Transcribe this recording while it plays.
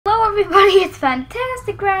everybody, it's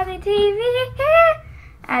Fantastic Gravity TV,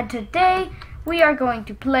 and today we are going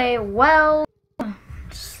to play, well,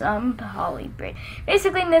 some poly bridge.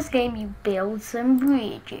 Basically, in this game, you build some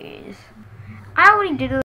bridges. I already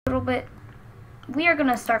did a little bit. We are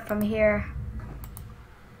gonna start from here,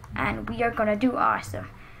 and we are gonna do awesome.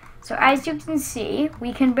 So as you can see,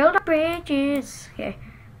 we can build up bridges. Okay,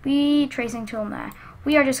 we tracing tool now.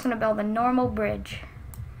 We are just gonna build a normal bridge.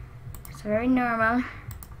 It's very normal.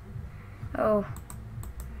 Oh,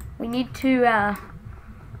 we need to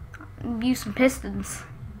use some pistons.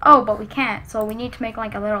 Oh, but we can't, so we need to make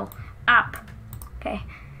like a little up. Okay,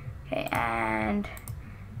 and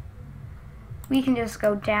we can just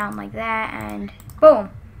go down like that, and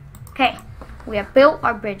boom. Okay, we have built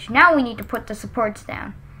our bridge. Now we need to put the supports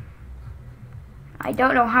down. I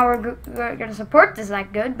don't know how we're gonna support this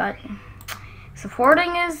that good, but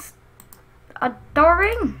supporting is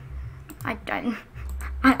adoring. I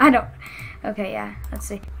don't. Okay, yeah, let's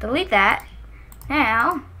see. Delete that.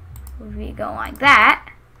 Now, if we go like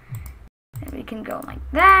that, and we can go like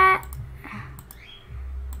that,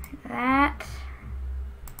 like that.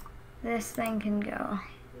 This thing can go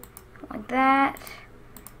like that,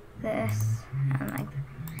 this, and like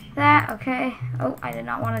that. Okay. Oh, I did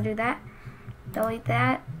not want to do that. Delete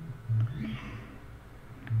that.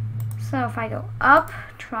 So if I go up,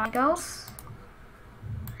 triangles,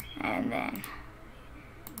 and then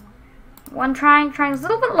one triangle's a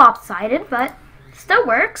little bit lopsided, but still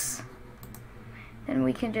works. Then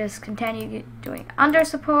we can just continue doing under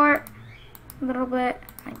support a little bit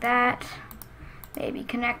like that. Maybe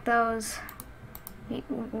connect those.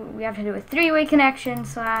 We have to do a three-way connection,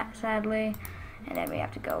 sadly, and then we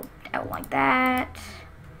have to go out like that,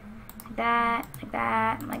 like that, like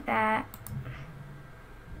that, and like that.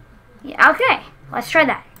 Yeah, okay, let's try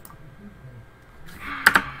that.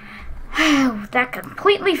 That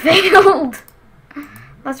completely failed.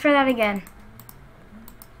 Let's try that again.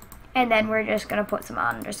 And then we're just gonna put some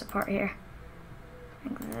under support here.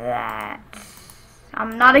 Like that.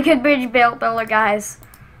 I'm not a good bridge builder, guys.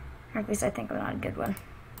 Or at least I think I'm not a good one.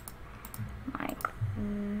 Like,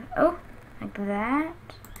 oh, like that.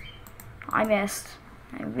 I missed.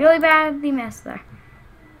 I really badly missed there.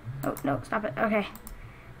 Oh, no, stop it. Okay.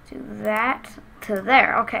 Do that to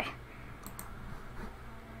there. Okay.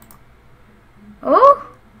 Oh!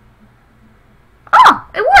 Oh!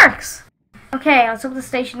 It works! Okay, let's hope the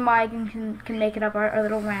station wagon can make it up our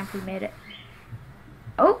little ramp. We made it.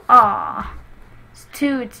 Oh! Aw.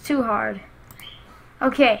 It's too hard.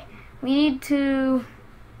 Okay. We need to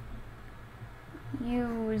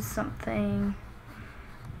use something.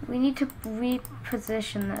 We need to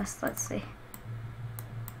reposition this. Let's see.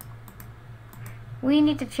 We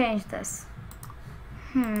need to change this.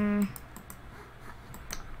 We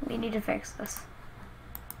need to fix this.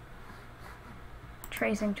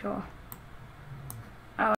 Tracing tool.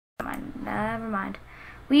 Oh, never mind.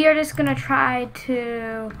 We are just gonna try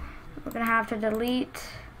to, we're gonna have to delete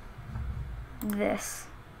this.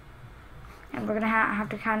 And we're gonna have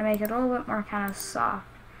to kind of make it a little bit more kind of soft.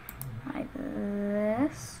 Like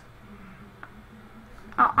this.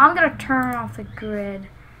 Oh, I'm gonna turn off the grid.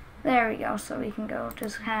 There we go, so we can go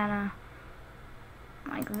just kind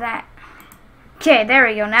of like that. Okay, there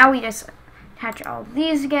we go. Now we just attach all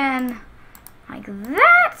these again, like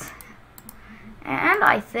that. And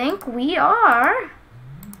I think we are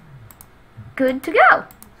good to go.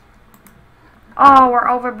 Oh, we're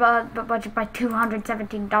over budget by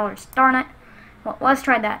 $217. Darn it. Well, let's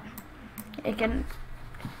try that. It can.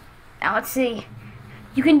 Now let's see.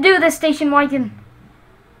 You can do this, station wagon.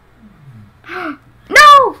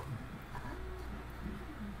 No!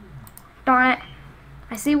 Darn it.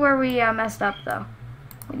 I see where we messed up, though.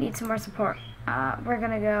 We need some more support. We're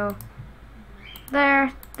gonna go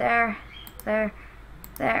there, there, there,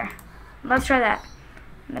 there. Let's try that.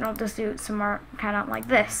 And then we'll just do some more kind of like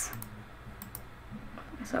this.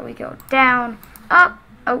 So we go down, up.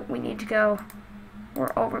 Oh, we need to go.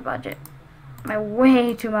 We're over budget by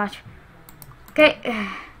way too much. Okay.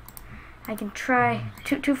 I can try.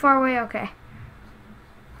 Too far away? Okay.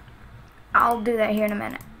 I'll do that here in a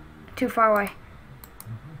minute. Too far away.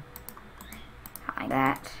 Like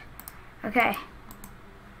that. Okay.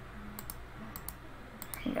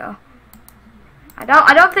 There you go.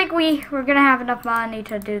 I don't think we're gonna have enough money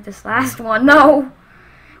to do this last one, no.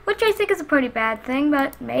 Which I think is a pretty bad thing,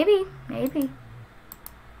 but maybe.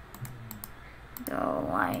 Go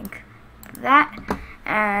like that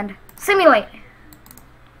and simulate.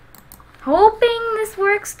 Hoping this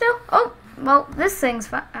works still. Oh, well, this thing's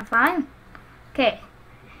fine. Okay.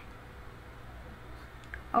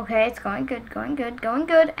 Okay, it's going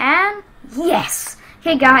good, and yes!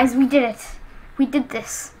 Okay, guys, we did it. We did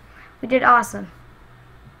this. We did awesome.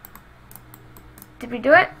 Did we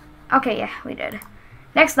do it? Okay, yeah, we did.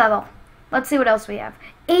 Next level. Let's see what else we have.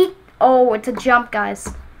 8. Oh, it's a jump,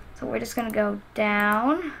 guys. So we're just gonna go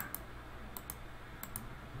down.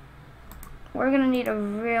 We're gonna need a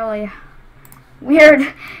really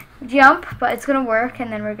weird jump, but it's gonna work.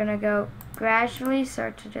 And then we're gonna go gradually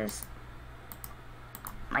start to just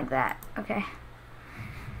like that. Okay.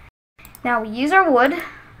 Now we use our wood.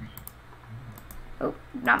 Oh,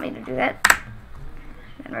 not me to do that.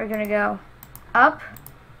 And we're gonna go up.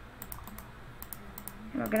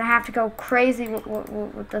 And we're gonna have to go crazy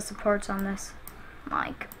with the supports on this.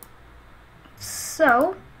 Like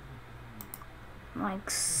so.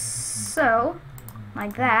 Like so.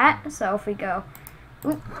 Like that. So if we go,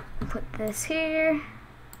 oop, put this here.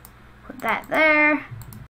 Put that there.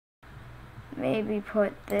 Maybe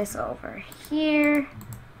put this over here.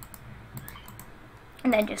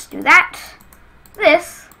 And then just do that.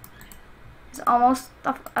 This is almost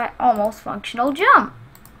almost functional jump.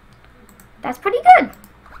 That's pretty good.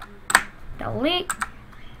 Delete.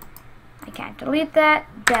 I can't delete that.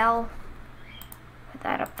 Del. Put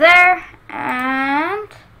that up there. And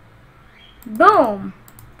boom.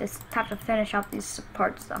 Just have to finish up these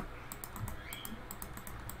supports though.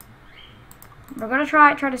 We're gonna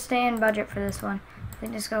try to stay in budget for this one. We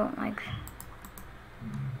just go like.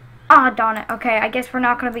 Ah, oh, darn it. Okay, I guess we're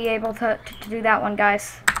not going to be able to do that one,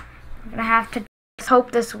 guys. We're going to have to just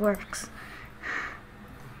hope this works.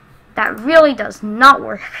 That really does not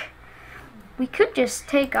work. We could just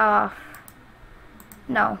take off.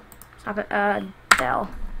 No. Stop it. Del.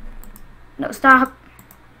 No, stop.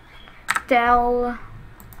 Del.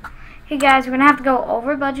 Hey, guys, we're going to have to go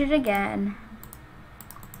over budget again.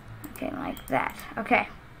 Okay, like that. Okay.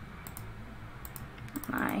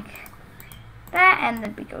 Like that, and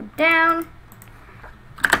then we go down.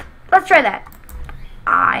 Let's try that.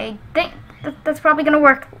 I think that's probably gonna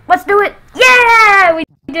work. Let's do it. Yeah, we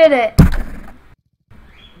did it.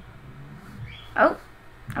 Oh,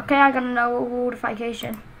 okay, I got a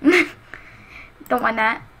notification. Don't mind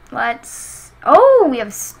that. Let's. Oh, we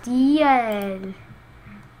have steel.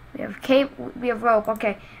 We have cape. We have rope.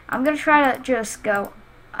 Okay, I'm gonna try to just go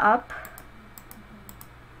up.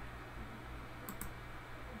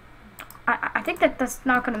 I think that's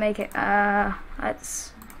not going to make it.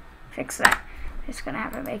 Let's fix that. Just going to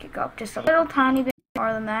have to make it go up just a little tiny bit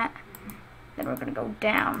more than that. Then we're going to go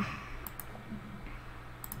down.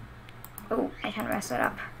 Oh, I kind of messed that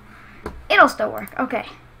up. It'll still work. Okay.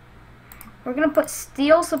 We're going to put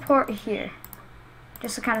steel support here.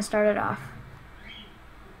 Just to kind of start it off.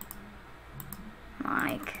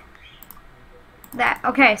 Like that.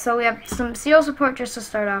 Okay, so we have some steel support just to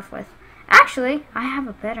start off with. Actually, I have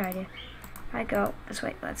a better idea. I go this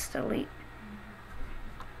way. Let's delete.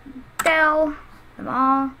 Del them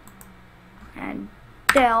all. And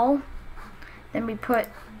del. Then we put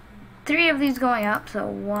 3 of these going up. So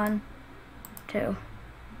 1, 2,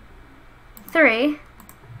 3.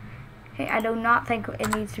 Okay, I do not think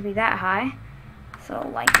it needs to be that high.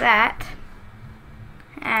 So like that.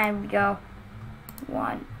 And we go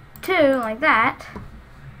 1, 2, like that.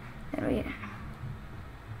 Then we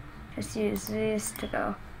just use this to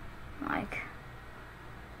go like,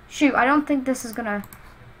 shoot, I don't think this is gonna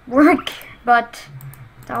work, but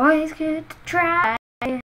it's always good to try.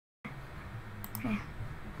 Okay.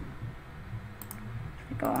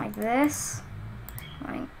 We go like this,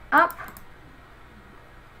 going up.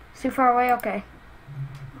 It's too far away, okay.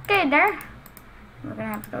 Okay, there. We're gonna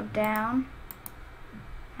have to go down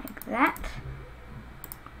like that.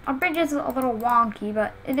 Our bridge is a little wonky,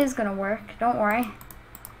 but it is gonna work, don't worry.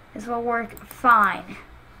 This will work fine.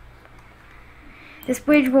 This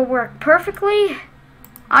bridge will work perfectly,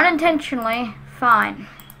 unintentionally, fine.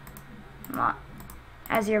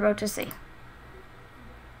 As you're about to see.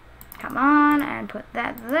 Come on, and put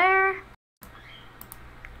that there.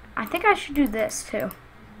 I think I should do this too.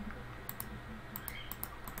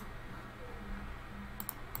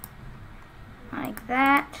 Like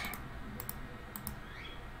that.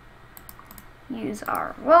 Use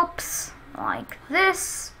our ropes like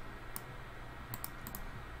this.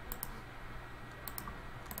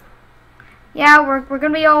 Yeah, we're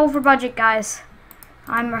gonna be over budget, guys.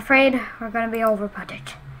 I'm afraid we're gonna be over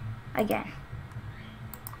budget again.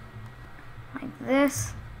 Like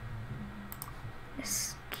this.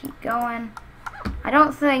 Just keep going. I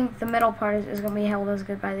don't think the middle part is gonna be held as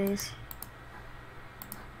good by these.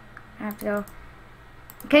 I have to go.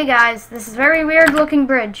 Okay, guys, this is a very weird looking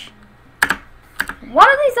bridge. One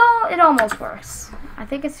of these, it almost works. I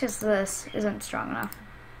think it's just this isn't strong enough.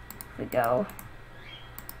 If we go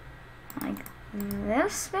like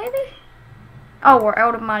this, maybe? Oh, we're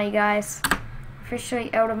out of money, guys.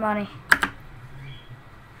 Officially out of money.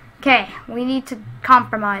 Okay, we need to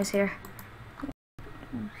compromise here.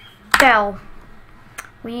 Dell.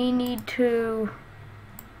 We need to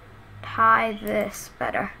tie this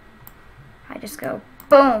better. I just go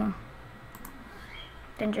boom.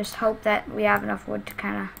 Then just hope that we have enough wood to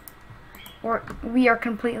kind of work. We are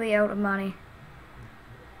completely out of money.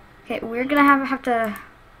 Okay, we're gonna have to.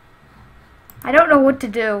 I don't know what to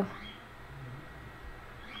do.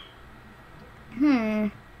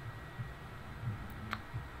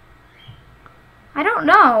 I don't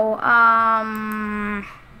know.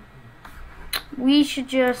 We should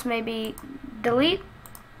just maybe delete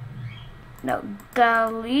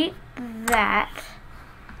that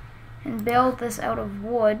and build this out of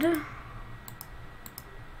wood.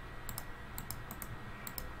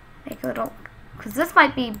 Make a little, because this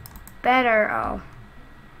might be better. Oh,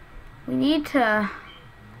 we need to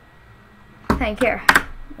think here.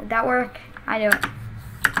 Would that work? I knew it.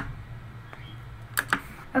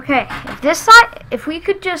 Okay, if this side, if we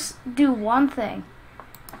could just do one thing.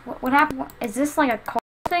 What happened? Is this like a cold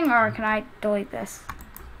thing, or can I delete this?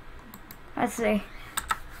 Let's see.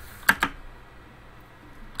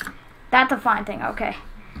 That's a fine thing. Okay.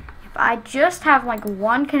 If I just have like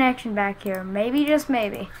one connection back here, maybe, just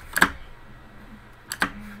maybe.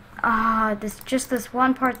 This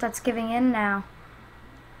one part that's giving in now.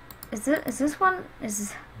 Is this one?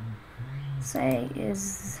 Is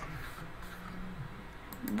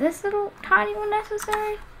this little tiny one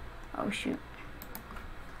necessary? Oh shoot.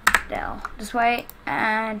 Dell. Just wait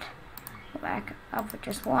and go back up with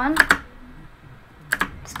just one.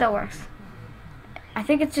 Still works. I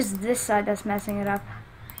think it's just this side that's messing it up.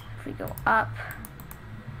 If we go up.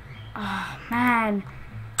 Oh man.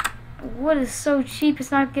 Wood is so cheap, it's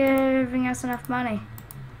not giving us enough money.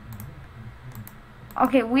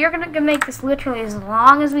 Okay, we are gonna make this literally as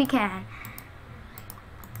long as we can.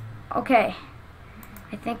 Okay.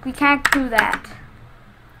 I think we can't do that.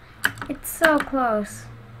 It's so close.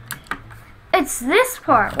 It's this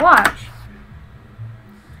part, watch.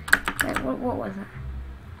 Wait, what was it?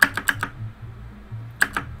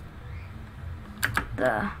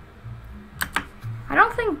 I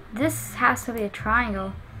don't think this has to be a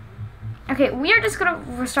triangle. Okay, we are just gonna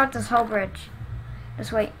restart this whole bridge.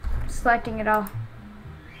 Just wait, selecting it all.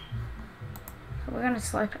 So we're gonna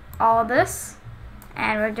select all of this,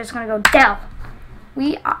 and we're just gonna go Dell.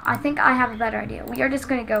 I think I have a better idea. We are just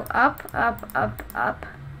gonna go up, up, up, up.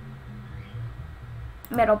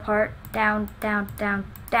 Middle part, down, down, down,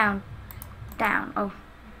 down, down. Oh.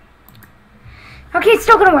 Okay, it's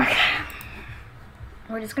still gonna work.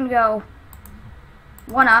 We're just gonna go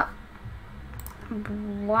one up,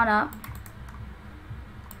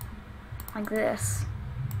 like this.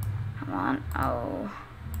 Come on. Oh.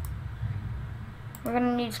 We're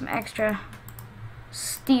gonna need some extra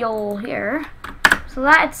steel here. So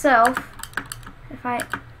that itself,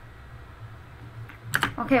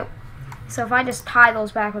 okay, so if I just tie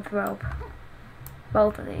those back with rope,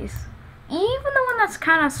 both of these, even the one that's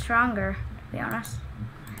kind of stronger, to be honest,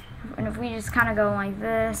 and if we just kind of go like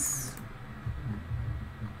this,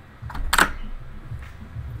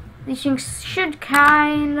 these things should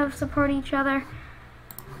kind of support each other.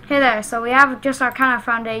 Okay, there, so we have just our kind of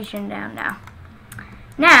foundation down now.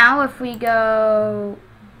 Now, if we go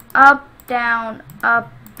up, down,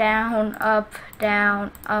 up, down, up,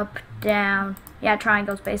 down, up, down. Yeah,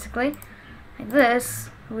 triangles basically. Like this.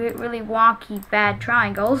 Really wonky, bad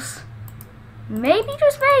triangles. Maybe,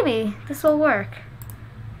 just maybe, this will work.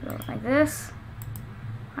 Go like this.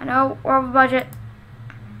 I know, we're over budget.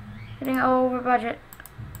 Getting over budget.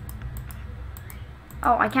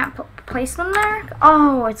 Oh, I can't place them there?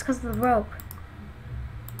 Oh, it's because of the rope.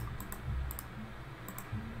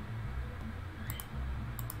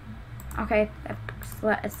 Okay,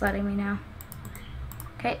 it's letting me now.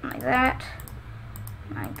 Okay, like that,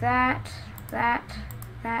 that.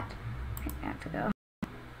 I have to go.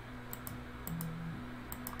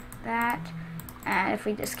 That, and if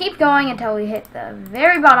we just keep going until we hit the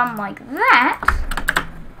very bottom like that,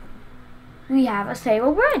 we have a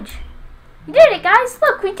stable bridge. We did it, guys!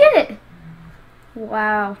 Look, we did it!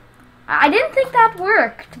 Wow. I didn't think that'd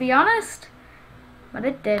work, to be honest, but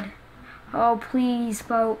it did. Oh, please,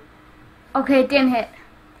 boat. Okay, it didn't hit.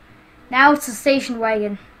 Now it's the station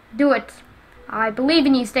wagon. Do it. I believe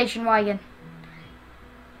in you, station wagon.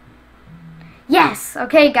 Yes!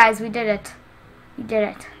 Okay, guys, we did it. We did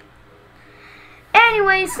it.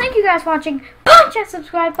 Anyways, thank you guys for watching. Punch that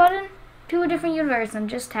subscribe button to a different universe and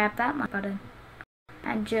just tap that like button.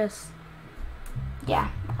 And just,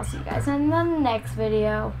 yeah, I'll see you guys in the next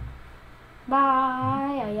video.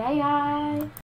 Bye.